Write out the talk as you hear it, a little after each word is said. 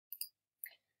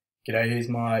G'day, here's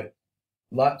my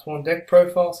Lightsworn deck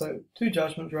profile. So 2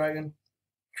 Judgment Dragon,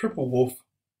 triple Wolf,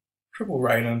 triple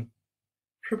Raiden,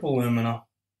 triple Lumina,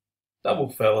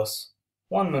 double Fellas,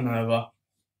 1 Minerva.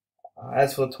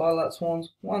 As for the Twilight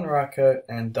Swans, 1 Raikou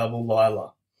and double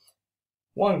Lila.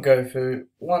 1 Gofu,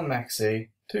 1 Maxi,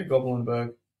 2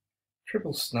 Goblinberg,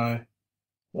 triple Snow,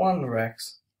 1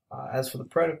 Rex. As for the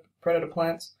Predator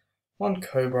plants, 1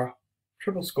 Cobra,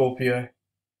 triple Scorpio,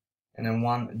 and then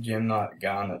 1 Gem Knight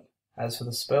Garnet. As for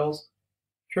the spells,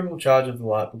 triple Charge of the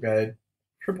Light Brigade,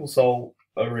 triple Soul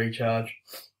Recharge,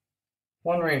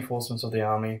 1 Reinforcements of the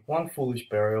Army, 1 Foolish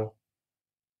Burial,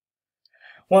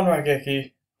 1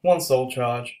 Raigeki, 1 Soul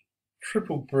Charge,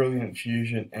 triple Brilliant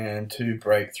Fusion, and 2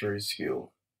 Breakthrough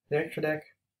Skill. The extra deck,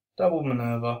 double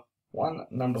Minerva, 1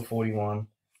 Number 41,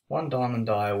 1 Diamond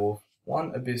Direwolf,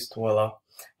 1 Abyss Dweller,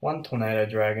 1 Tornado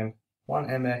Dragon, 1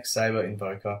 MX Saber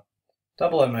Invoker,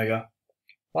 double Omega,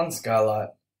 1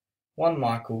 Scarlight, 1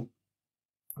 Michael,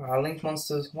 Link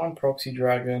Monsters, 1 Proxy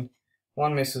Dragon,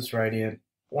 1 Mrs. Radiant,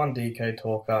 1 DK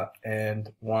Talker,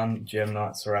 and 1 Gem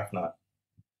Knight Seraph Knight.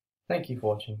 Thank you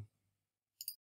for watching.